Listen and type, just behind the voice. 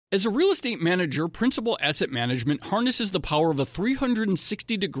As a real estate manager, Principal Asset Management harnesses the power of a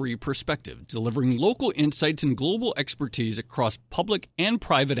 360-degree perspective, delivering local insights and global expertise across public and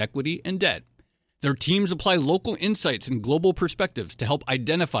private equity and debt. Their teams apply local insights and global perspectives to help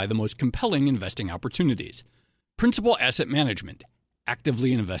identify the most compelling investing opportunities. Principal Asset Management.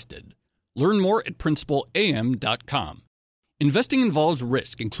 Actively invested. Learn more at principalam.com. Investing involves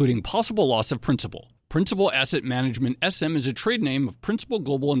risk, including possible loss of principal. Principal Asset Management SM is a trade name of Principal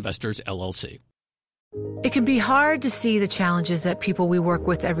Global Investors, LLC. It can be hard to see the challenges that people we work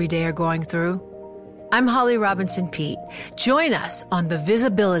with every day are going through. I'm Holly Robinson Peete. Join us on The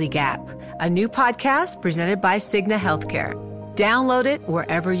Visibility Gap, a new podcast presented by Cigna Healthcare. Download it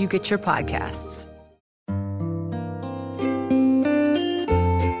wherever you get your podcasts.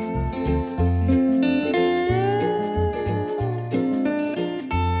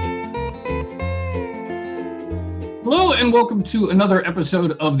 Hello, and welcome to another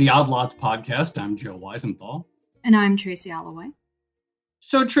episode of the Odd Lots podcast. I'm Joe Weisenthal. And I'm Tracy Alloway.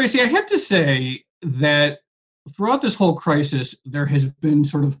 So, Tracy, I have to say that throughout this whole crisis, there has been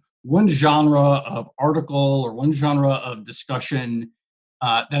sort of one genre of article or one genre of discussion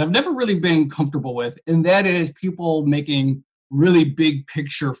that I've never really been comfortable with, and that is people making really big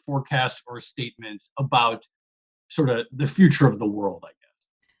picture forecasts or statements about sort of the future of the world, I guess.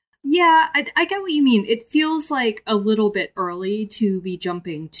 Yeah, I get what you mean. It feels like a little bit early to be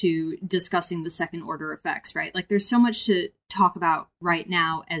jumping to discussing the second order effects, right? Like there's so much to talk about right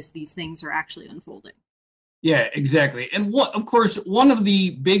now as these things are actually unfolding. Yeah, exactly. And of course, one of the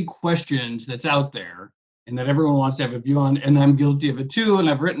big questions that's out there and that everyone wants to have a view on, and I'm guilty of it too, and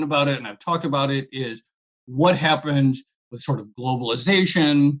I've written about it and I've talked about it, is what happens with sort of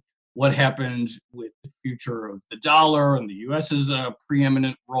globalization. What happens with the future of the dollar and the U.S.'s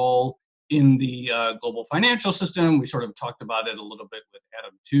preeminent role in the global financial system? We sort of talked about it a little bit with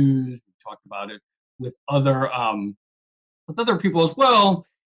Adam Tooze. We talked about it with other people as well.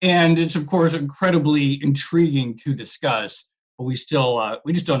 And it's, of course, incredibly intriguing to discuss, but we just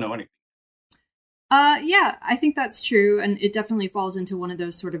don't know anything. Yeah, I think that's true. And it definitely falls into one of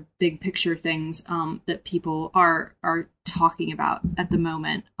those sort of big picture things that people are talking about at the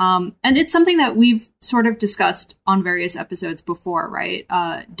moment. And it's something that we've sort of discussed on various episodes before, right?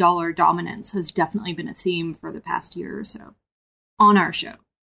 Dollar dominance has definitely been a theme for the past year or so on our show.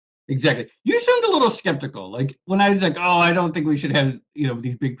 Exactly. You sound a little skeptical. Like when I was like, oh, I don't think we should have,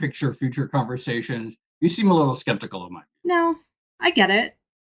 these big picture future conversations. You seem a little skeptical of mine. No, I get it.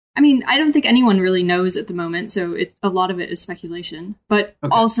 I mean, I don't think anyone really knows at the moment, so a lot of it is speculation. But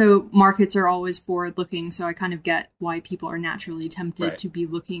also, markets are always forward-looking, so I kind of get why people are naturally tempted to be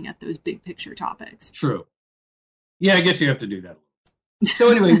looking at those big-picture topics. True. Yeah, I guess you have to do that. So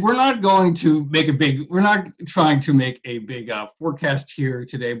anyway, we're not trying to make a big forecast here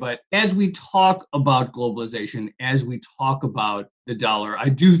today, but as we talk about globalization, as we talk about the dollar, I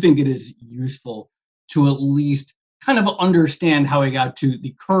do think it is useful to at least kind of understand how we got to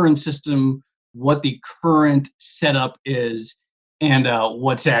the current system, what the current setup is, and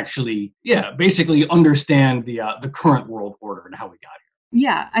what's actually, basically understand the current world order and how we got here.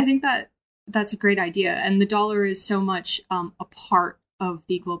 Yeah, I think that's a great idea. And the dollar is so much a part of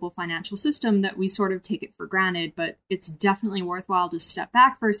the global financial system that we sort of take it for granted, but it's definitely worthwhile to step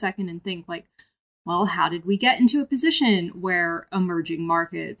back for a second and think like, well, how did we get into a position where emerging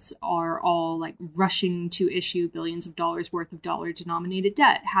markets are all like rushing to issue billions of dollars worth of dollar-denominated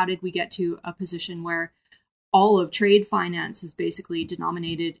debt? How did we get to a position where all of trade finance is basically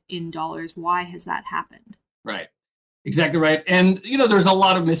denominated in dollars? Why has that happened? Right. Exactly right. And, there's a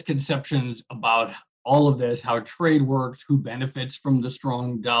lot of misconceptions about all of this, how trade works, who benefits from the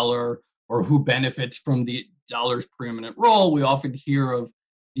strong dollar, or who benefits from the dollar's preeminent role. We often hear of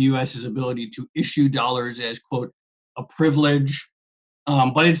the U.S.'s ability to issue dollars as, quote, a privilege.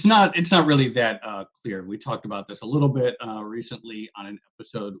 But it's not really that clear. We talked about this a little bit recently on an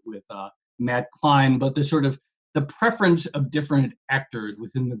episode with Matt Klein, but the preference of different actors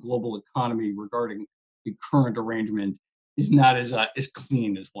within the global economy regarding the current arrangement is not as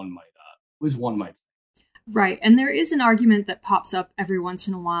clean as one might. Right. And there is an argument that pops up every once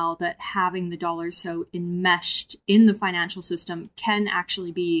in a while that having the dollar so enmeshed in the financial system can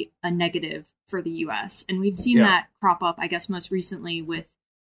actually be a negative for the U.S. And we've seen that crop up, I guess, most recently with,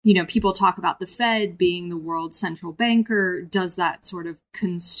 people talk about the Fed being the world's central banker. Does that sort of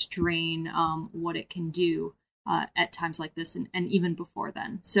constrain what it can do at times like this and even before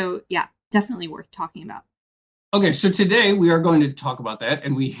then? So, yeah, definitely worth talking about. Okay, so today we are going to talk about that,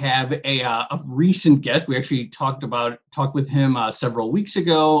 and we have a recent guest. We actually talked with him several weeks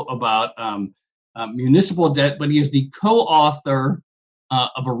ago about municipal debt, but he is the co-author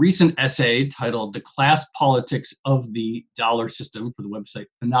of a recent essay titled The Class Politics of the Dollar System for the website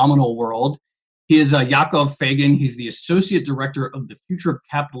Phenomenal World. He is Yakov Fagin. He's the Associate Director of the Future of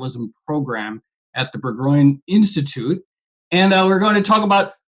Capitalism program at the Burgoyne Institute. And we're going to talk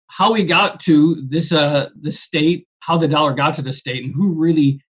about how we got to this the state, how the dollar got to the state, and who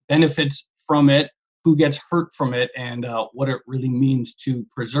really benefits from it, who gets hurt from it, and what it really means to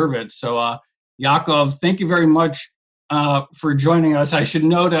preserve it. So, Yakov, thank you very much for joining us. I should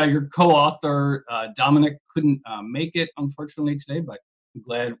note your co-author, Dominic, couldn't make it, unfortunately, today, but I'm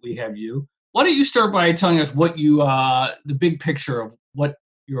glad we have you. Why don't you start by telling us what you, the big picture of what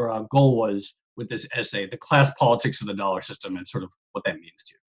your goal was with this essay, The Class Politics of the Dollar System, and sort of what that means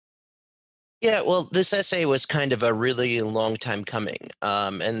to you. Yeah, well, this essay was kind of a really long time coming.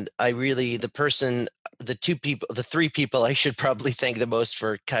 And the three people I should probably thank the most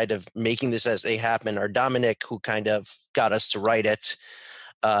for kind of making this essay happen are Dominic, who kind of got us to write it,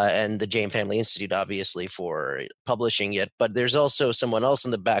 and the Jain Family Institute, obviously, for publishing it. But there's also someone else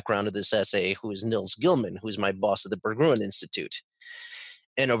in the background of this essay, who is Nils Gilman, who's my boss at the Burgoyne Institute.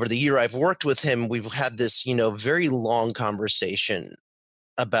 And over the year I've worked with him, we've had this, very long conversation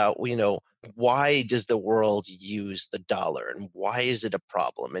about, why does the world use the dollar and why is it a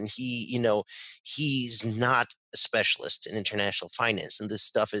problem? And he's not a specialist in international finance, and this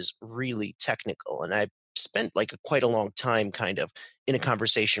stuff is really technical. And I spent quite a long time kind of in a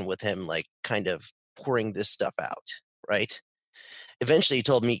conversation with him, kind of pouring this stuff out, right? Eventually he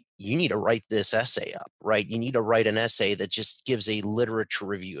told me, you need to write this essay up, right? You need to write an essay that just gives a literature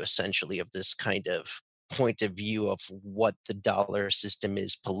review, essentially, of this kind of point of view of what the dollar system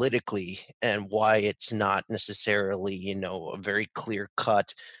is politically and why it's not necessarily, a very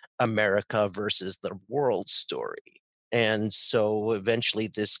clear-cut America versus the world story. And so eventually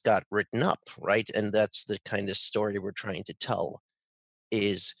this got written up, right? And that's the kind of story we're trying to tell.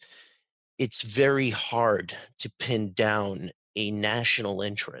 Is it's very hard to pin down a national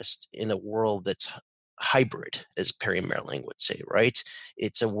interest in a world that's hybrid, as Perry Marilling would say, right?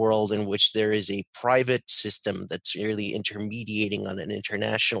 It's a world in which there is a private system that's really intermediating on an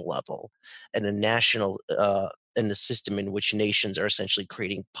international level, and a national and a system in which nations are essentially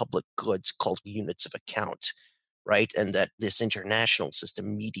creating public goods called units of account, right? And that this international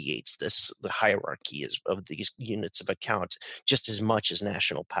system mediates the hierarchy of these units of account just as much as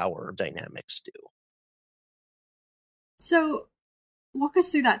national power dynamics do. So walk us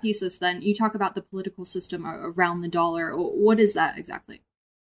through that thesis then. You talk about the political system around the dollar. What is that exactly?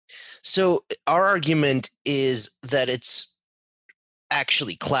 So our argument is that it's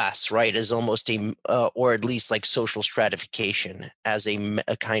actually class, right, as almost or at least social stratification as a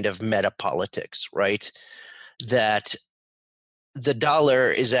kind of meta politics, right? That the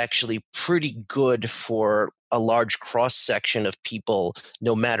dollar is actually pretty good for a large cross-section of people,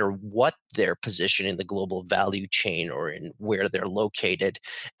 no matter what their position in the global value chain or in where they're located.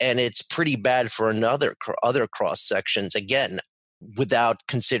 And it's pretty bad for other cross-sections, again, without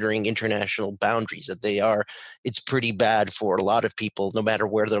considering international boundaries, it's pretty bad for a lot of people, no matter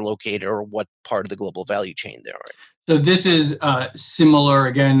where they're located or what part of the global value chain they're in. So this is similar.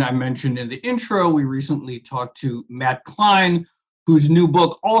 Again, I mentioned in the intro, we recently talked to Matt Klein, whose new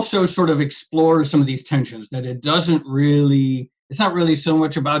book also sort of explores some of these tensions, that it's not really so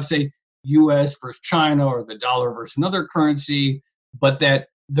much about, say, US versus China or the dollar versus another currency, but that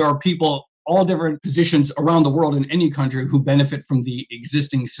there are people, all different positions around the world in any country, who benefit from the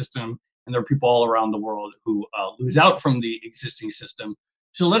existing system, and there are people all around the world who lose out from the existing system.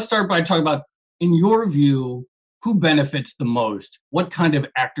 So let's start by talking about, in your view, who benefits the most? What kind of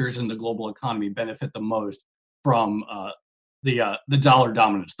actors in the global economy benefit the most from the dollar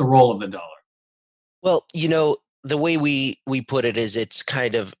dominance, the role of the dollar? Well, the way we put it is it's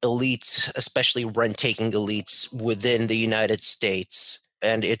kind of elites, especially rent-taking elites within the United States,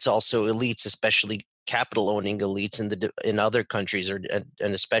 and it's also elites, especially capital-owning elites in other countries, and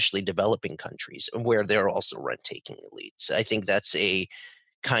especially developing countries, where they're also rent-taking elites. I think that's a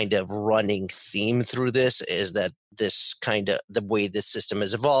kind of running theme through this, is that this kind of the way this system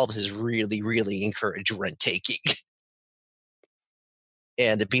has evolved has really, really encouraged rent-taking.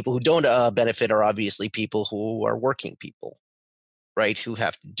 And the people who don't benefit are obviously people who are working people, right, who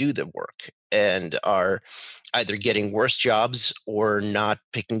have to do the work and are either getting worse jobs or not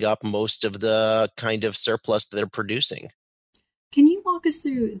picking up most of the kind of surplus that they're producing. Can you walk us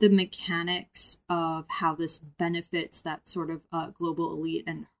through the mechanics of how this benefits that sort of global elite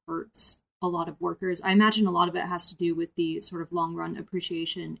and hurts a lot of workers? I imagine a lot of it has to do with the sort of long-run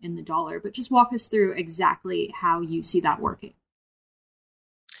appreciation in the dollar, but just walk us through exactly how you see that working.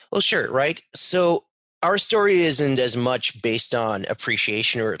 Well, sure, right? So Our story isn't as much based on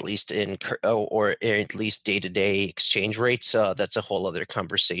appreciation, or at least day-to-day exchange rates. That's a whole other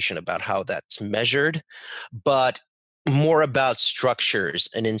conversation about how that's measured, but more about structures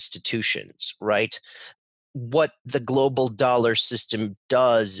and institutions, right? What the global dollar system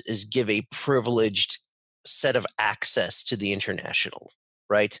does is give a privileged set of access to the international,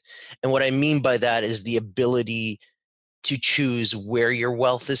 right? And what I mean by that is the ability to choose where your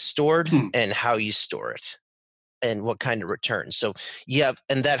wealth is stored and how you store it and what kind of return. So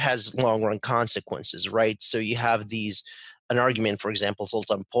and that has long run consequences, right? So you have an argument, for example,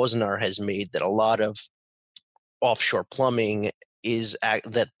 Zoltan Poznar has made that a lot of offshore plumbing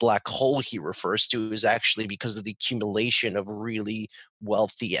that black hole he refers to is actually because of the accumulation of really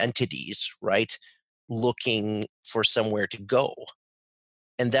wealthy entities, right? Looking for somewhere to go.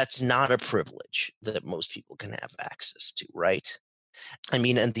 And that's not a privilege that most people can have access to, right? I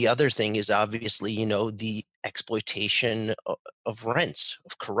mean, and the other thing is obviously, the exploitation of rents,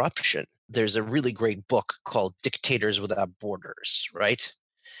 of corruption. There's a really great book called Dictators Without Borders, right?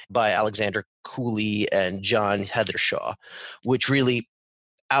 By Alexander Cooley and John Heathershaw, which really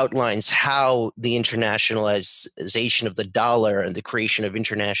outlines how the internationalization of the dollar and the creation of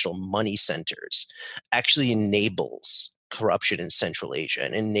international money centers actually enables corruption in Central Asia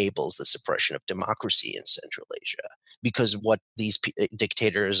and enables the suppression of democracy in Central Asia. Because what these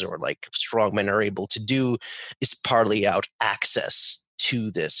dictators or like strongmen are able to do is parley out access to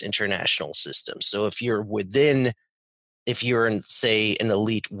this international system. So if you're say an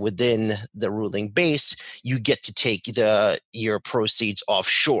elite within the ruling base, you get to take your proceeds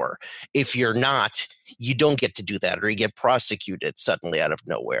offshore. If you're not, you don't get to do that, or you get prosecuted suddenly out of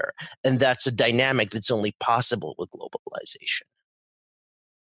nowhere. And that's a dynamic that's only possible with globalization.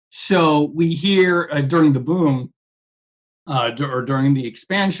 So we hear during the boom, or during the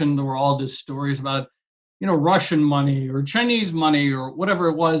expansion, there were all these stories about, Russian money or Chinese money or whatever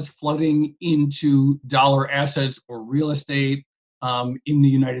it was flooding into dollar assets or real estate in the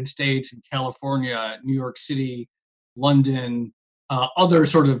United States, in California, New York City, London, other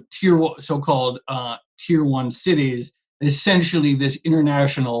sort of so-called tier one cities. Essentially, this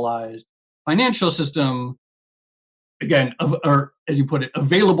internationalized financial system, again, or as you put it,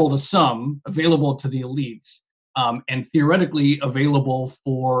 available to some, available to the elites, and theoretically available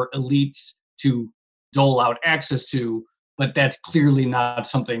for elites to dole out access to, but that's clearly not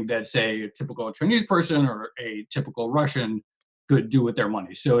something that, say, a typical Chinese person or a typical Russian could do with their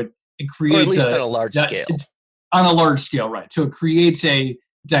money. So it creates, or at least on a large scale. On a large scale, right. So it creates a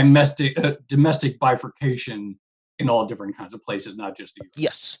domestic bifurcation in all different kinds of places, not just the US.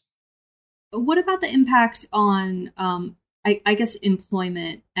 Yes. What about the impact on, I guess,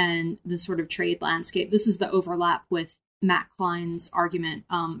 employment and the sort of trade landscape? This is the overlap with Matt Klein's argument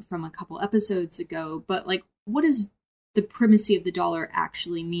from a couple episodes ago. But what does the primacy of the dollar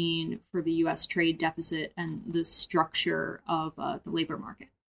actually mean for the U.S. trade deficit and the structure of the labor market?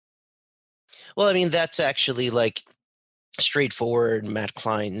 Well, I mean, that's actually straightforward Matt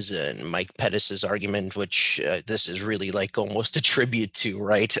Klein's and Mike Pettis's argument, which this is really almost a tribute to,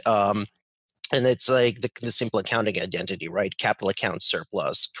 right? And it's the simple accounting identity, right? Capital account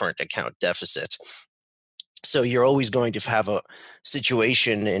surplus, current account deficit. So you're always going to have a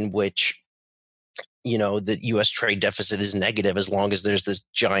situation in which, the U.S. trade deficit is negative as long as there's this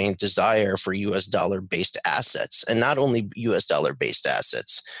giant desire for U.S. dollar-based assets. And not only U.S. dollar-based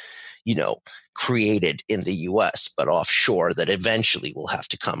assets, created in the U.S., but offshore that eventually will have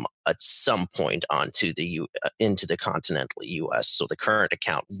to come at some point into the continental U.S. So the current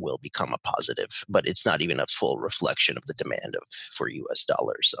account will become a positive, but it's not even a full reflection of the demand for U.S.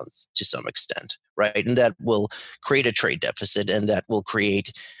 dollars to some extent, right? And that will create a trade deficit, and that will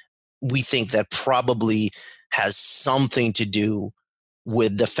create, we think that probably has something to do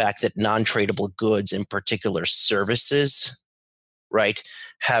with the fact that non-tradable goods, in particular services, right,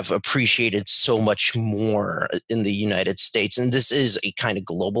 have appreciated so much more in the United States. And this is a kind of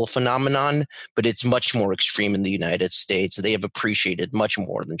global phenomenon, but it's much more extreme in the United States. They have appreciated much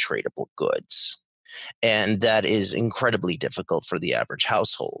more than tradable goods. And that is incredibly difficult for the average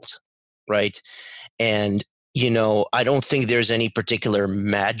household, right? And, I don't think there's any particular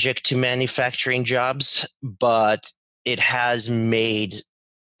magic to manufacturing jobs, but it has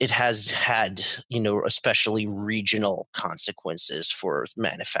had, especially regional consequences for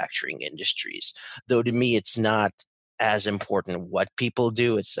manufacturing industries. Though to me, it's not as important what people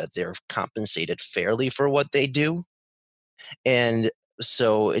do. It's that they're compensated fairly for what they do. And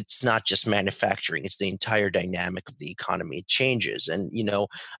so it's not just manufacturing, it's the entire dynamic of the economy changes. And,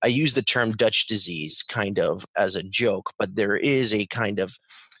 I use the term Dutch disease kind of as a joke, but there is a kind of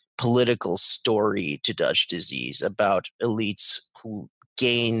political story to Dutch disease about elites who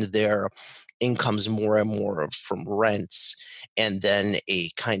gain their incomes more and more from rents, and then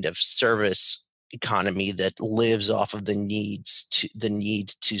a kind of service economy that lives off of the need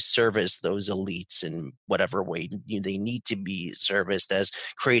to service those elites in whatever way they need to be serviced, as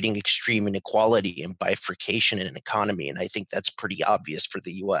creating extreme inequality and bifurcation in an economy. And I think that's pretty obvious for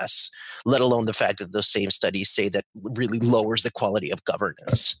the US, let alone the fact that those same studies say that really lowers the quality of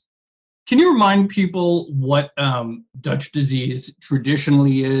governance. Can you remind people what Dutch disease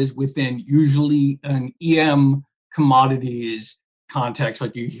traditionally is within usually an EM commodities context,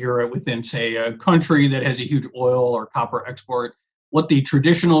 like you hear it within, say, a country that has a huge oil or copper export, what the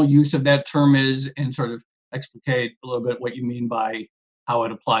traditional use of that term is, and sort of explicate a little bit what you mean by how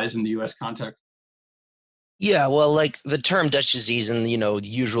it applies in the US context? Yeah, well, like the term Dutch disease and, the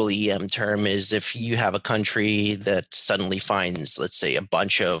usual EM term is if you have a country that suddenly finds, let's say, a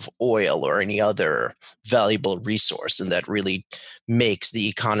bunch of oil or any other valuable resource, and that really makes the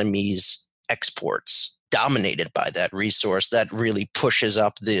economy's exports dominated by that resource, that really pushes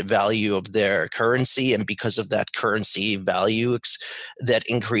up the value of their currency. And because of that currency value, that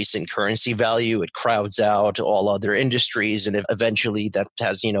increase in currency value, it crowds out all other industries. And eventually that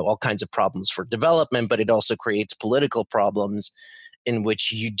has, all kinds of problems for development, but it also creates political problems in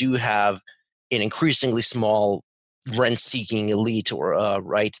which you do have an increasingly small rent-seeking elite or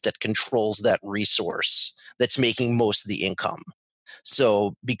right that controls that resource, that's making most of the income.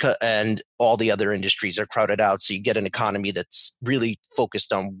 So and all the other industries are crowded out. So you get an economy that's really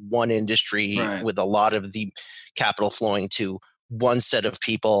focused on one industry, right, with a lot of the capital flowing to one set of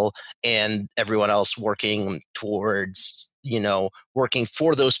people, and everyone else working towards, working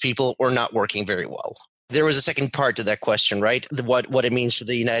for those people or not working very well. There was a second part to that question, right? What it means for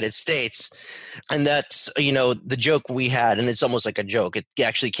the United States. And that's, the joke we had, and it's almost like a joke. It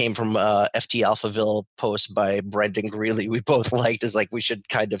actually came from a FT Alphaville post by Brendan Greeley. We both liked, is like, we should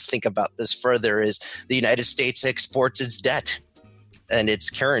kind of think about this further, is the United States exports its debt and its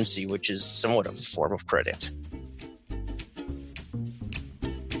currency, which is somewhat of a form of credit.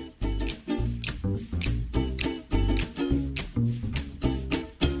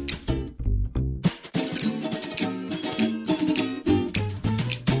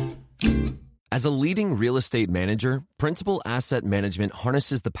 As a leading real estate manager, Principal Asset Management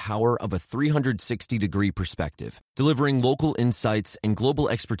harnesses the power of a 360-degree perspective, delivering local insights and global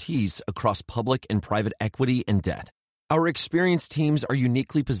expertise across public and private equity and debt. Our experienced teams are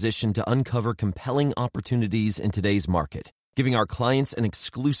uniquely positioned to uncover compelling opportunities in today's market, giving our clients an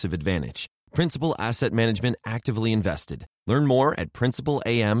exclusive advantage. Principal Asset Management, actively invested. Learn more at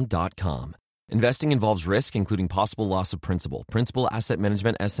principalam.com. Investing involves risk, including possible loss of principal. Principal Asset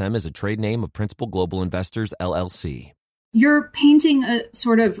Management SM is a trade name of Principal Global Investors, LLC. You're painting a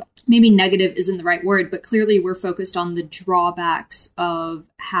sort of, maybe negative isn't the right word, but clearly we're focused on the drawbacks of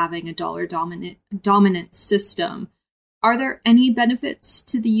having a dollar dominant system. Are there any benefits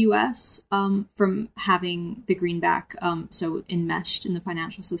to the U.S. From having the greenback so enmeshed in the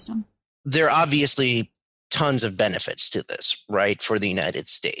financial system? There are obviously tons of benefits to this, right, for the United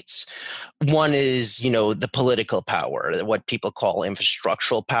States. One is, the political power, what people call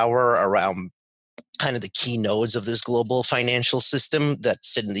infrastructural power around kind of the key nodes of this global financial system that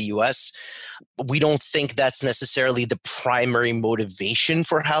sit in the US. We don't think that's necessarily the primary motivation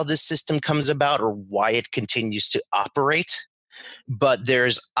for how this system comes about or why it continues to operate. But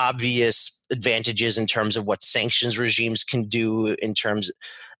there's obvious advantages in terms of what sanctions regimes can do, in terms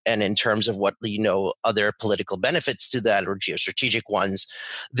of what, other political benefits to that, or geostrategic ones.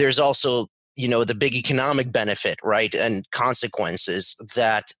 There's also, the big economic benefit, right, and consequences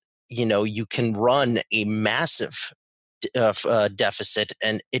that, you can run a massive deficit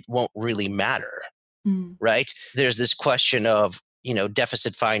and it won't really matter, right? There's this question of,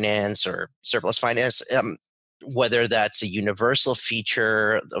 deficit finance or surplus finance, whether that's a universal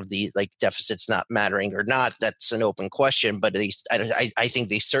feature of the deficits not mattering or not, that's an open question. But at least I think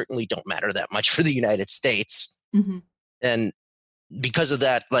they certainly don't matter that much for the United States. Mm-hmm. And because of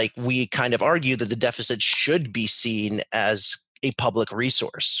that, we kind of argue that the deficit should be seen as a public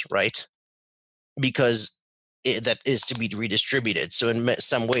resource, right? Because that is to be redistributed. So in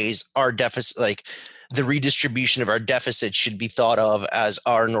some ways, our deficit, the redistribution of our deficit, should be thought of as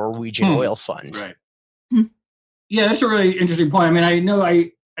our Norwegian oil fund. Right. Yeah, that's a really interesting point. I mean, I know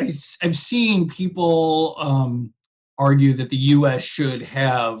I've seen people argue that the U.S. should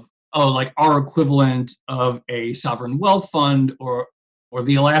have our equivalent of a sovereign wealth fund or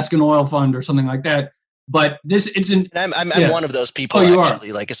the Alaskan oil fund or something like that, But it's an And I'm yeah. one of those people, Oh, you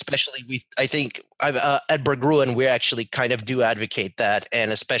actually. Like, especially I think at Berggruen, we actually kind of do advocate that,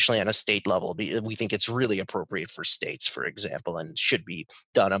 and especially on a state level, we think it's really appropriate for states, for example, and should be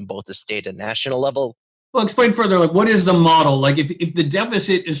done on both the state and national level. Well, explain further, like what is the model? Like if the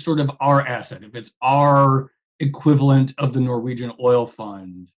deficit is sort of our asset, if it's our equivalent of the Norwegian oil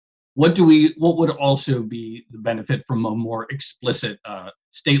fund, what would also be the benefit from a more explicit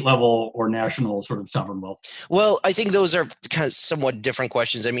state level or national sort of sovereign wealth? Well, I think those are kind of somewhat different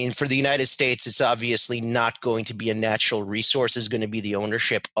questions. I mean, for the United States, it's obviously not going to be a natural resource, it's going to be the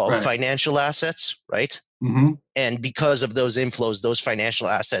ownership of Right. financial assets, right? Mm-hmm. And because of those inflows, those financial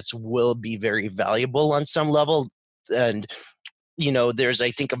assets will be very valuable on some level. And, there's,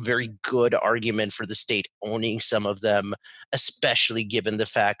 I think, a very good argument for the state owning some of them, especially given the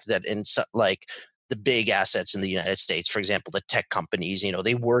fact that like the big assets in the United States, for example, the tech companies,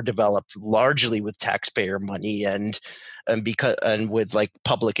 they were developed largely with taxpayer money and with like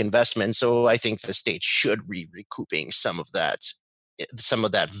public investment. So I think the state should be recouping some of that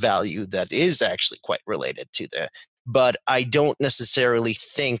value that is actually quite related to but I don't necessarily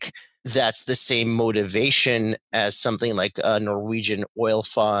think that's the same motivation as something like a Norwegian oil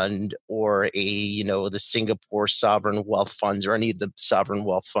fund or the Singapore sovereign wealth funds or any of the sovereign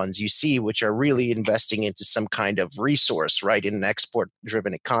wealth funds you see, which are really investing into some kind of resource, right, in an export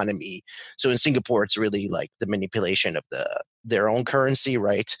driven economy. So in Singapore, it's really like the manipulation of their own currency,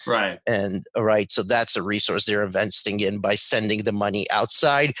 right? Right. And right, so that's a resource they're investing in by sending the money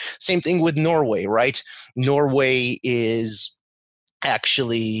outside. Same thing with Norway, right? Norway is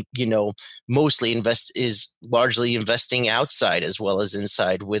actually, is largely investing outside as well as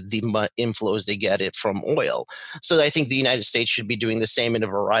inside with the inflows they get it from oil. So I think the United States should be doing the same in a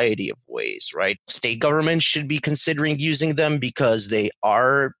variety of ways, right? State governments should be considering using them because they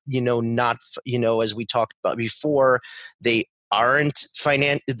are, not, as we talked about before, they aren't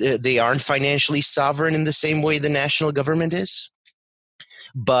financially sovereign in the same way the national government is.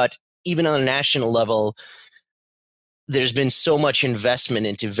 But even on a national level, there's been so much investment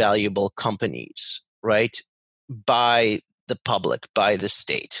into valuable companies, right, by the public, by the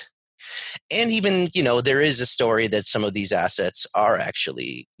state. And even, there is a story that some of these assets are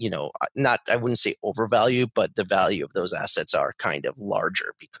actually, I wouldn't say overvalued, but the value of those assets are kind of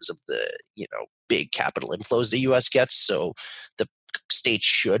larger because of the, big capital inflows the U.S. gets. So the state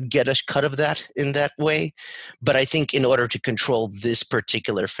should get a cut of that in that way. But I think in order to control this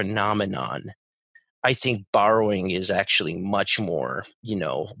particular phenomenon, I think borrowing is actually much more,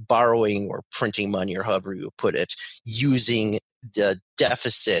 borrowing or printing money or however you put it, using the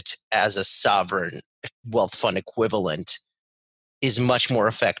deficit as a sovereign wealth fund equivalent is much more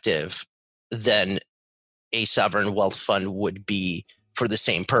effective than a sovereign wealth fund would be for the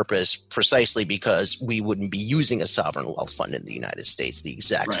same purpose, precisely because we wouldn't be using a sovereign wealth fund in the United States the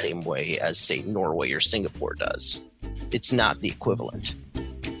exact same way as, say, Norway or Singapore does. It's not the equivalent.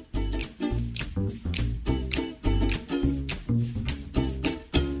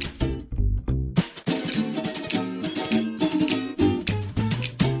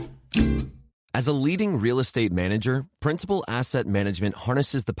 As a leading real estate manager, Principal Asset Management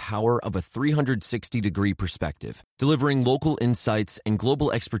harnesses the power of a 360-degree perspective, delivering local insights and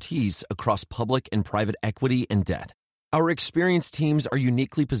global expertise across public and private equity and debt. Our experienced teams are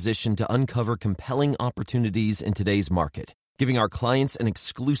uniquely positioned to uncover compelling opportunities in today's market, giving our clients an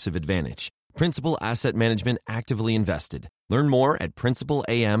exclusive advantage. Principal Asset Management actively invested. Learn more at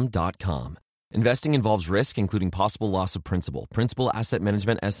principalam.com. Investing involves risk, including possible loss of principal. Principal Asset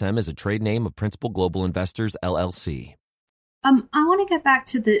Management SM is a trade name of Principal Global Investors, LLC. I want to get back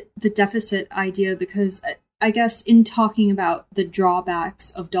to the deficit idea because I guess in talking about the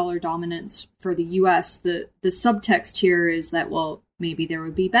drawbacks of dollar dominance for the U.S., the subtext here is that, well, maybe there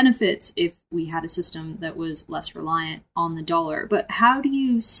would be benefits if we had a system that was less reliant on the dollar. But how do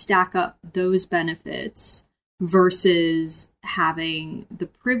you stack up those benefits versus having the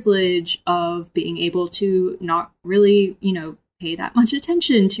privilege of being able to not really, pay that much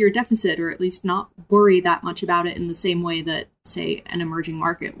attention to your deficit, or at least not worry that much about it in the same way that, say, an emerging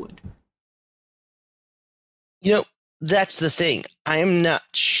market would? That's the thing. I'm not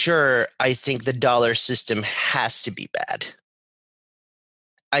sure I think the dollar system has to be bad.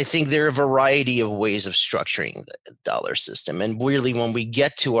 I think there are a variety of ways of structuring the dollar system. And really, when we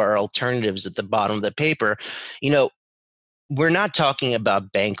get to our alternatives at the bottom of the paper, we're not talking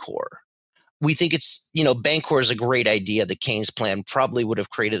about Bancor. We think it's, Bancor is a great idea. The Keynes plan probably would have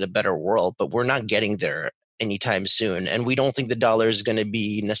created a better world, but we're not getting there anytime soon. And we don't think the dollar is going to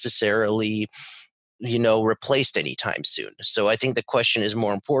be necessarily, replaced anytime soon. So I think the question is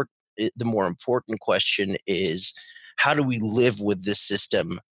more important. the more important question is, how do we live with this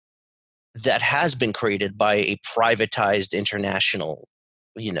system that has been created by a privatized international,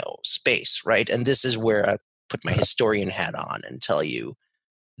 space, right? And this is where I put my historian hat on and tell you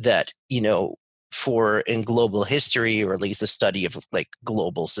that, for in global history, or at least the study of like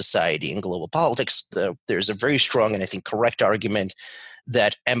global society and global politics, there's a very strong and I think correct argument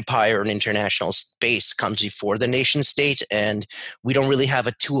that empire and international space comes before the nation state, and we don't really have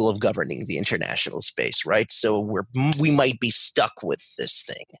a tool of governing the international space, right? So we might be stuck with this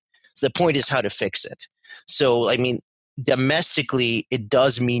thing. So the point is how to fix it. So, I mean, domestically, it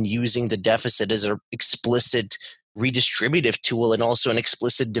does mean using the deficit as an explicit redistributive tool and also an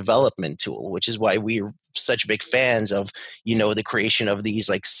explicit development tool, which is why we're such big fans of, the creation of these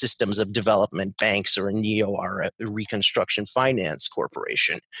like systems of development banks, or a NEO, or a reconstruction finance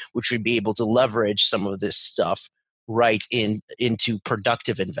corporation, which would be able to leverage some of this stuff right into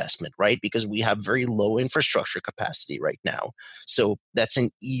productive investment, right? Because we have very low infrastructure capacity right now. So that's an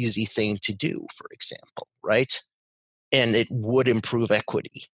easy thing to do, for example, right? And it would improve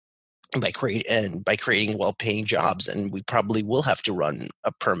equity by creating well-paying jobs. And we probably will have to run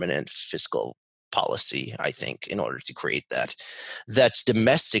a permanent fiscal policy, I think, in order to create that. That's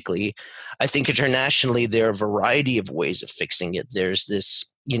domestically. I think internationally, there are a variety of ways of fixing it. There's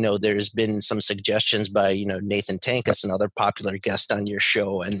this, there's been some suggestions by, Nathan Tankus, another popular guest on your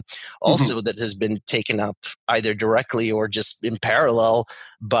show, and also that has been taken up either directly or just in parallel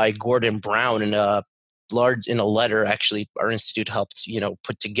by Gordon Brown in a letter actually our institute helped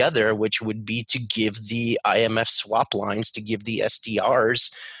put together, which would be to give the IMF swap lines, to give the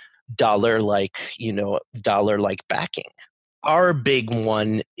SDRs dollar-like backing. Our big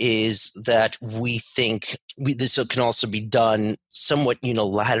one is that we think this can also be done somewhat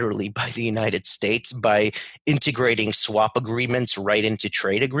unilaterally by the United States by integrating swap agreements right into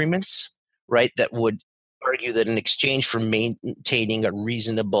trade agreements, right? That would argue that in exchange for maintaining a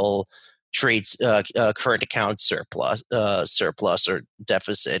reasonable trades current account surplus or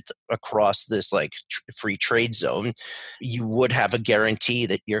deficit across this like free trade zone, you would have a guarantee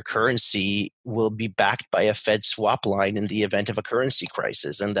that your currency will be backed by a Fed swap line in the event of a currency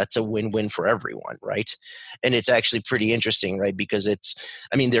crisis, and that's a win-win for everyone, right? And it's actually pretty interesting, right? Because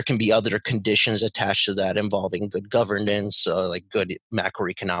there can be other conditions attached to that involving good governance, like good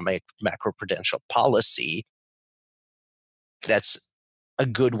macroeconomic, macroprudential policy. That's a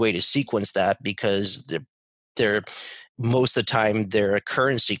good way to sequence that, because they're most of the time their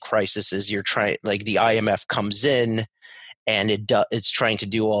currency crisis is the IMF comes in and it's trying to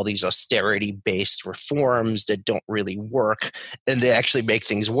do all these austerity based reforms that don't really work, and they actually make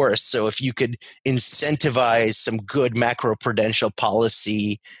things worse. So if you could incentivize some good macroprudential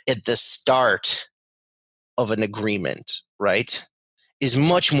policy at the start of an agreement, right, is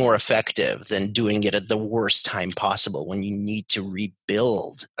much more effective than doing it at the worst time possible when you need to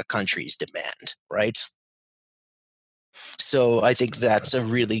rebuild a country's demand, right? So I think that's a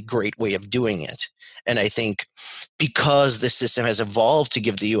really great way of doing it. And I think because the system has evolved to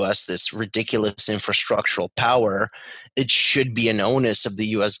give the U.S. this ridiculous infrastructural power, it should be an onus of the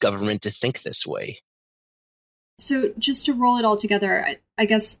U.S. government to think this way. So just to roll it all together, I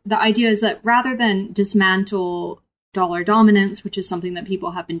guess the idea is that rather than dismantle dollar dominance, which is something that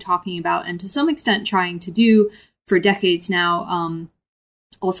people have been talking about and to some extent trying to do for decades now.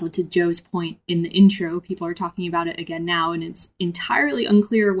 Also, to Joe's point in the intro, people are talking about it again now, and it's entirely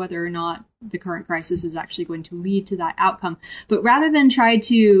unclear whether or not the current crisis is actually going to lead to that outcome. But rather than try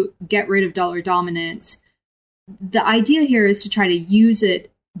to get rid of dollar dominance, the idea here is to try to use it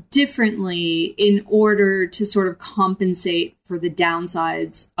differently in order to sort of compensate for the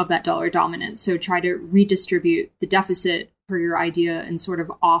downsides of that dollar dominance. So try to redistribute the deficit, per your idea, and sort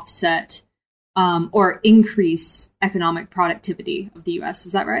of offset or increase economic productivity of the U.S.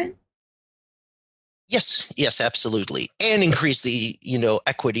 Is that right? Yes, absolutely. And increase the,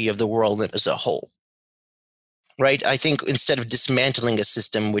 equity of the world as a whole. Right? I think instead of dismantling a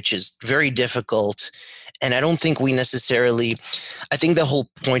system, which is very difficult, and I don't think I think the whole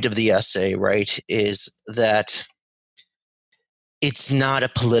point of the essay, right, is that it's not a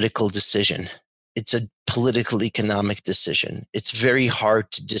political decision. It's a political economic decision. It's very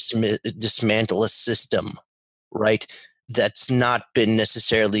hard to dismantle a system, right, that's not been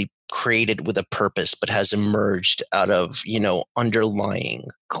necessarily created with a purpose, but has emerged out of, underlying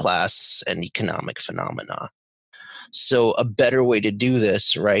class and economic phenomena. So a better way to do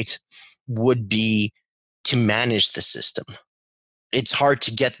this, right, would be to manage the system. It's hard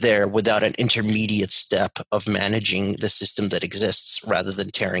to get there without an intermediate step of managing the system that exists rather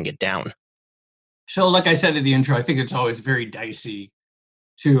than tearing it down. So like I said in the intro, I think it's always very dicey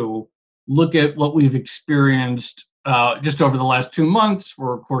to look at what we've experienced just over the last 2 months.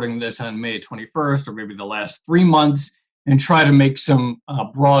 We're recording this on May 21st, or maybe the last 3 months, and try to make some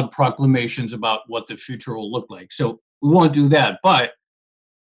broad proclamations about what the future will look like. So we won't do that. But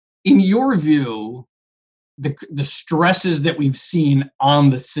in your view, the stresses that we've seen on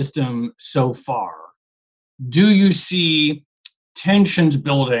the system so far, do you see tensions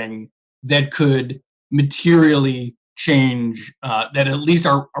building that could materially change, that at least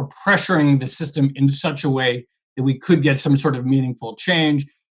are pressuring the system in such a way that we could get some sort of meaningful change,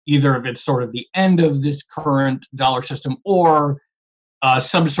 either if it's sort of the end of this current dollar system or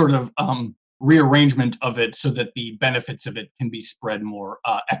some sort of rearrangement of it so that the benefits of it can be spread more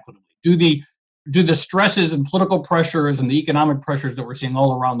equitably? Do the stresses and political pressures and the economic pressures that we're seeing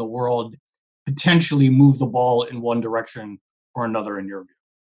all around the world potentially move the ball in one direction or another, in your view?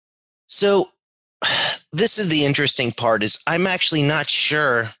 So this is the interesting part, is I'm actually not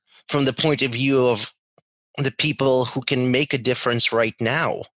sure from the point of view of the people who can make a difference right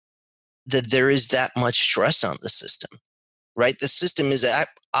now that there is that much stress on the system, right? The system is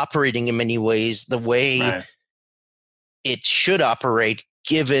operating in many ways the way it should operate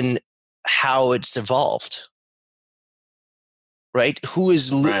given how it's evolved, right? Who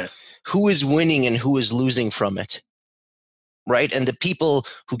is winning and who is losing from it, right? And the people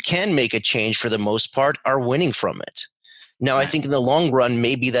who can make a change for the most part are winning from it. Now, I think in the long run,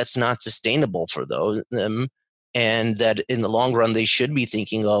 maybe that's not sustainable for them, and that in the long run, they should be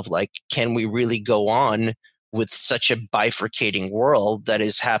thinking of, like, can we really go on with such a bifurcating world that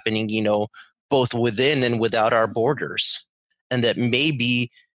is happening, both within and without our borders? And that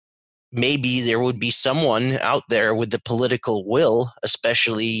maybe there would be someone out there with the political will,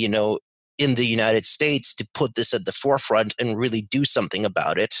 especially, in the United States, to put this at the forefront and really do something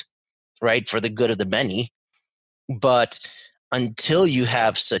about it, right, for the good of the many. But until you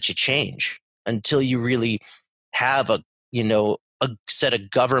have such a change, until you really have a set of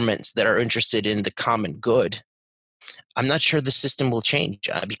governments that are interested in the common good, I'm not sure the system will change,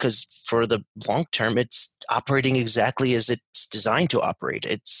 because for the long term, it's operating exactly as it's designed to operate.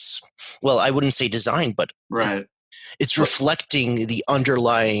 I wouldn't say designed, but it's reflecting the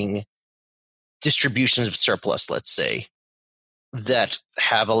underlying distributions of surplus, let's say, that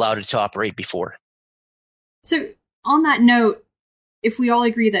have allowed it to operate before. So on that note, if we all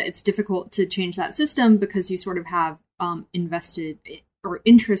agree that it's difficult to change that system because you sort of have invested or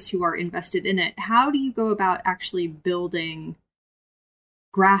interests who are invested in it, how do you go about actually building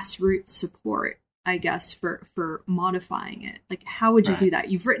grassroots support, I guess, for modifying it? Like, how would you do that?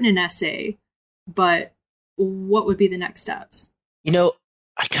 You've written an essay, but what would be the next steps? I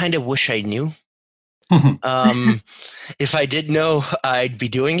kind of wish I knew. If I did know, I'd be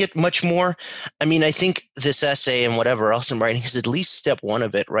doing it much more. I mean, I think this essay and whatever else I'm writing is at least step one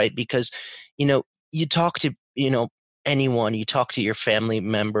of it, right? Because, you talk to, anyone, you talk to your family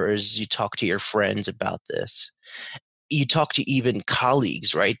members, you talk to your friends about this. You talk to even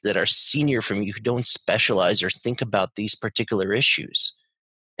colleagues, right, that are senior from you who don't specialize or think about these particular issues.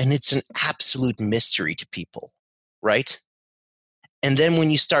 And it's an absolute mystery to people, right? And then when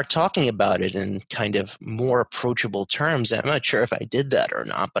you start talking about it in kind of more approachable terms, I'm not sure if I did that or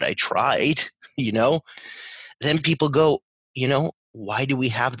not, but I tried, then people go, why do we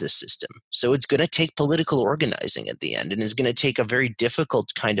have this system? So it's going to take political organizing at the end, and it's going to take a very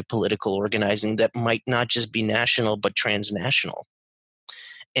difficult kind of political organizing that might not just be national, but transnational.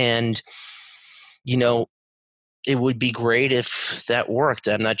 And, it would be great if that worked.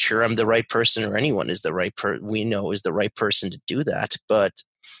 I'm not sure I'm the right person, or anyone is the right we know is the right person to do that, but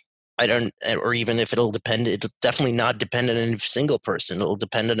I don't, or even if it'll definitely not depend on a single person. It'll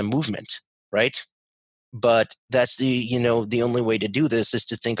depend on a movement, right? But that's the only way to do this is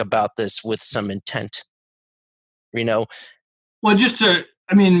to think about this with some intent, Well,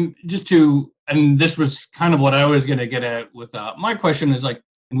 and this was kind of what I was going to get at with my question is, like,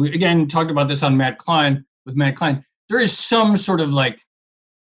 and we again talked about this on Matt Klein. There is some sort of like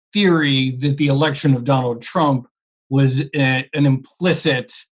theory that the election of Donald Trump was an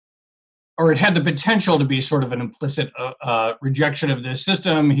implicit, or it had the potential to be sort of an implicit rejection of this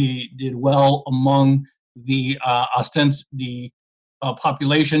system. He did well among the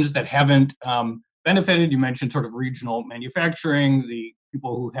populations that haven't benefited. You mentioned sort of regional manufacturing, the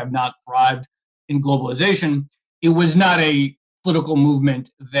people who have not thrived in globalization. It was not a political movement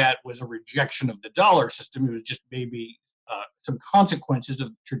that was a rejection of the dollar system. It was just maybe some consequences of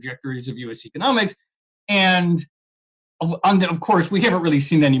the trajectories of U.S. economics. And of course, we haven't really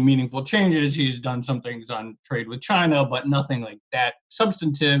seen any meaningful changes. He's done some things on trade with China, but nothing like that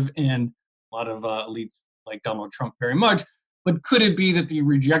substantive. And a lot of elites like Donald Trump very much. But could it be that the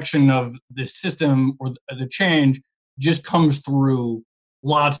rejection of the system or the change just comes through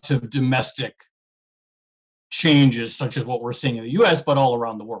lots of domestic changes, such as what we're seeing in the U.S., but all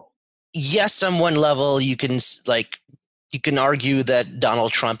around the world? Yes, on one level, you can argue that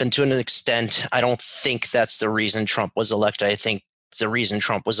Donald Trump, and to an extent, I don't think that's the reason Trump was elected. I think the reason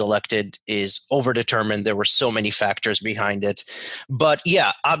Trump was elected is overdetermined. There were so many factors behind it. But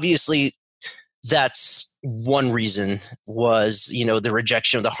yeah, obviously, that's one reason was, the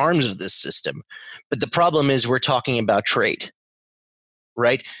rejection of the harms of this system. But the problem is we're talking about trade,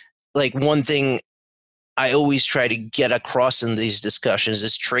 right? Like, one thing I always try to get across in these discussions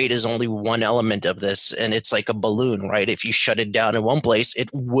is trade is only one element of this, and it's like a balloon, right? If you shut it down in one place, it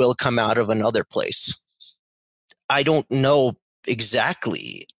will come out of another place. I don't know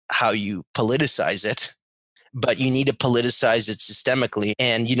exactly how you politicize it, but you need to politicize it systemically.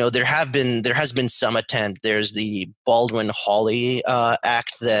 And, there has been some attempt. There's the Baldwin-Hawley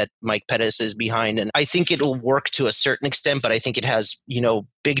Act that Mike Pettis is behind. And I think it'll work to a certain extent, but I think it has,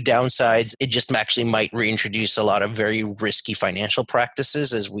 big downsides. It just actually might reintroduce a lot of very risky financial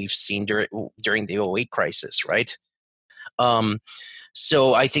practices, as we've seen during the 2008 crisis, right?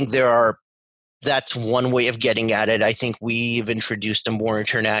 So I think that's one way of getting at it. I think we've introduced a more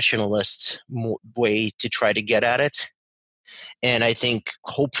internationalist way to try to get at it. And I think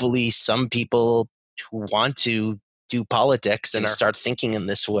hopefully some people who want to do politics and start thinking in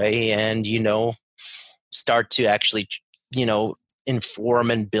this way and, start to actually,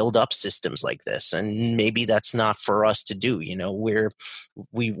 inform and build up systems like this. And maybe that's not for us to do. We're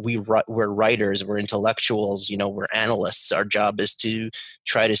writers, we're intellectuals, we're analysts. Our job is to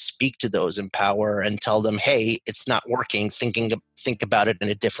try to speak to those in power and tell them, hey, it's not working. Think about it in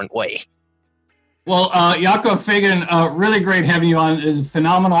a different way. Well, Yaakov Fagan, really great having you on. It's a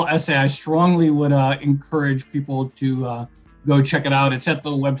phenomenal essay. I strongly would encourage people to go check it out. It's at the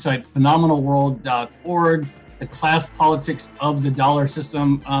website phenomenalworld.org. The class politics of the dollar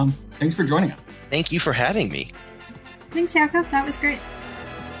system. Thanks for joining us. Thank you for having me. Thanks, Yaakov. That was great.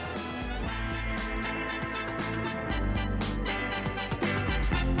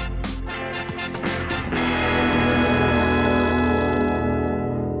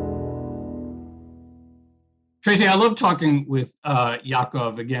 Tracy, I love talking with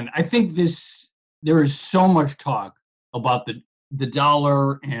Yaakov again. I think there is so much talk about the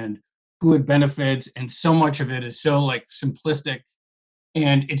dollar and who it benefits, and so much of it is so simplistic,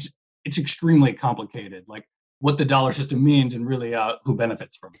 and it's extremely complicated, like what the dollar system means and really who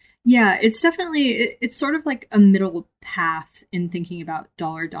benefits from it. Yeah, it's definitely, it's sort of like a middle path in thinking about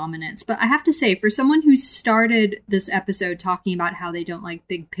dollar dominance. But I have to say, for someone who started this episode talking about how they don't like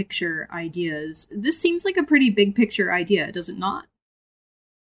big picture ideas, this seems like a pretty big picture idea, does it not?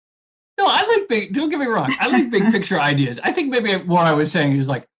 No, don't get me wrong, I like big picture ideas. I think maybe what I was saying is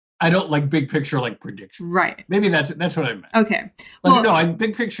I don't like big picture predictions. Right. Maybe that's what I meant. Okay.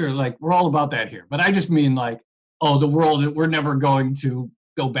 Big picture, we're all about that here. But I just mean the world, we're never going to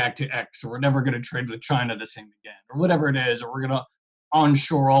go back to X, or we're never going to trade with China the same again, or whatever it is, or we're going to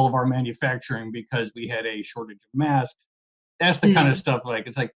onshore all of our manufacturing because we had a shortage of masks. That's the kind of stuff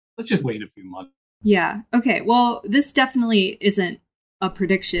it's let's just wait a few months. Yeah. Okay. Well, this definitely isn't a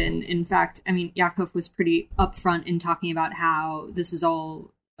prediction. In fact, Yaakov was pretty upfront in talking about how this is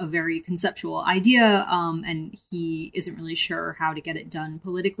all a very conceptual idea, and he isn't really sure how to get it done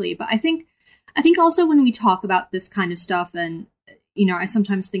politically. But I think also when we talk about this kind of stuff, and I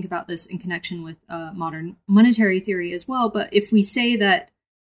sometimes think about this in connection with modern monetary theory as well. But if we say that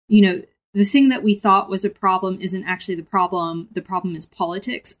the thing that we thought was a problem isn't actually the problem is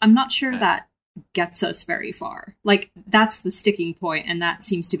politics, I'm not sure that gets us very far. That's the sticking point, and that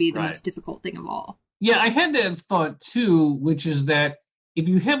seems to be the most difficult thing of all. Yeah, I had that thought too, which is that if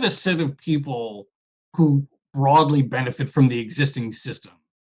you have a set of people who broadly benefit from the existing system,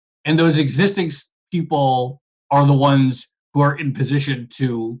 and those existing people are the ones who are in position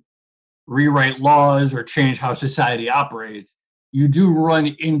to rewrite laws or change how society operates, you do run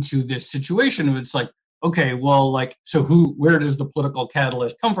into this situation of it's okay, well, so where does the political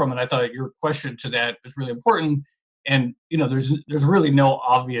catalyst come from? And I thought your question to that was really important. And, there's really no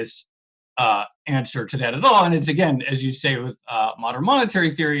obvious answer to that at all. And it's, again, as you say, with modern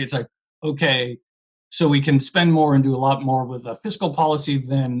monetary theory, it's okay, so we can spend more and do a lot more with fiscal policy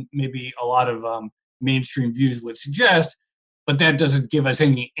than maybe a lot of mainstream views would suggest, but that doesn't give us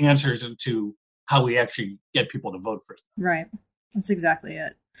any answers into how we actually get people to vote for us. Right. That's exactly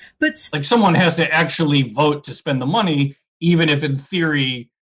it. But someone has to actually vote to spend the money, even if in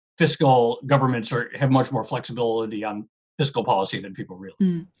theory fiscal governments have much more flexibility on fiscal policy than people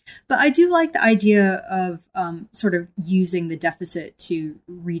realize. But I do like the idea of sort of using the deficit to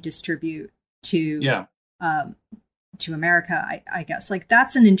redistribute to America, I guess. Like,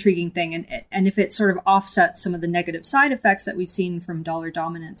 that's an intriguing thing. And if it sort of offsets some of the negative side effects that we've seen from dollar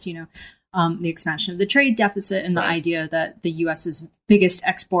dominance, the expansion of the trade deficit and the idea that the U.S.'s biggest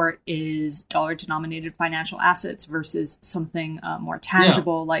export is dollar-denominated financial assets versus something more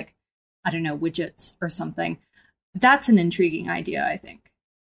tangible, like, I don't know, widgets or something. That's an intriguing idea, I think.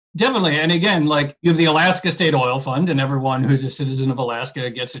 Definitely. And again, like, you have the Alaska State Oil Fund, and everyone who's a citizen of Alaska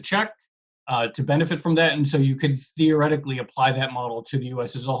gets a check to benefit from that. And so you could theoretically apply that model to the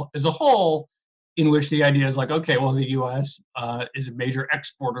U.S. as a whole, in which the idea is like, okay, well, the U.S. Is a major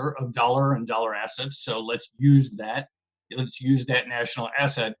exporter of dollar and dollar assets, so let's use that. Let's use that national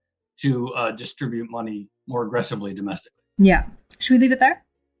asset to distribute money more aggressively domestically. Yeah. Should we leave it there?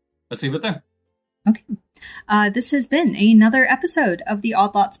 Let's leave it there. Okay. This has been another episode of the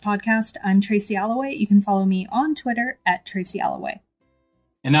Odd Lots podcast. I'm Tracy Alloway. You can follow me on Twitter at Tracy Alloway.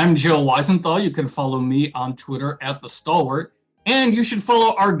 And I'm Joe Weisenthal. You can follow me on Twitter at The Stalwart. And you should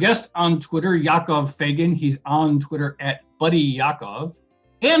follow our guest on Twitter, Yakov Fagan. He's on Twitter at Buddy Yakov.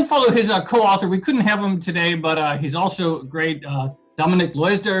 And follow his co-author. We couldn't have him today, but he's also great, Dominic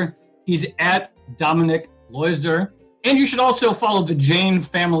Loisder. He's at Dominic Loisder. And you should also follow the Jane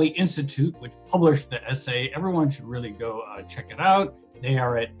Family Institute, which published the essay. Everyone should really go check it out. They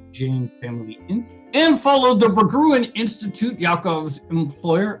are at Jane Family Institute. And follow the Berggruen Institute, Yakov's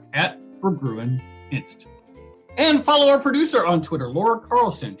employer, at Berggruen Institute. And follow our producer on Twitter, Laura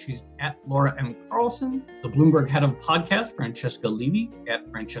Carlson. She's at Laura M. Carlson. The Bloomberg head of podcast, Francesca Levy, at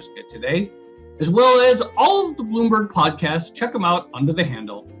Francesca Today, as well as all of the Bloomberg podcasts. Check them out under the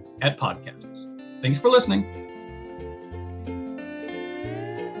handle at Podcasts. Thanks for listening.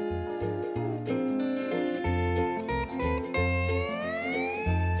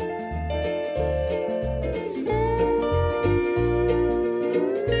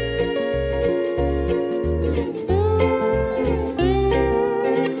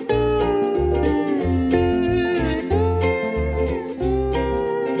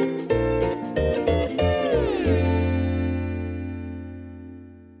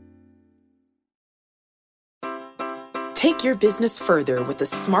 Take your business further with the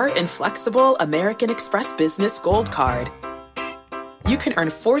smart and flexible American Express Business Gold Card. You can earn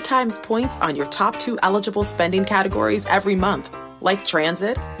 4 times points on your top 2 eligible spending categories every month, like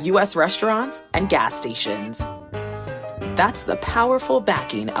transit, U.S. restaurants, and gas stations. That's the powerful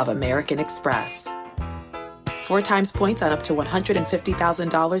backing of American Express. 4 times points on up to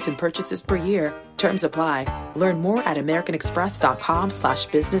 $150,000 in purchases per year. Terms apply. Learn more at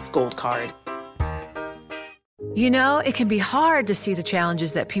americanexpress.com/businessgoldcard. It can be hard to see the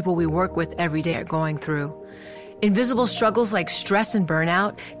challenges that people we work with every day are going through. Invisible struggles like stress and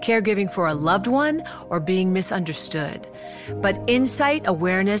burnout, caregiving for a loved one, or being misunderstood. But insight,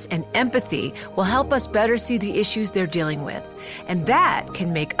 awareness, and empathy will help us better see the issues they're dealing with. And that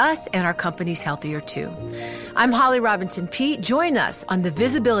can make us and our companies healthier too. I'm Holly Robinson Peete. Join us on The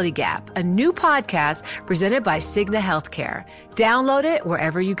Visibility Gap, a new podcast presented by Cigna Healthcare. Download it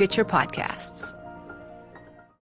wherever you get your podcasts.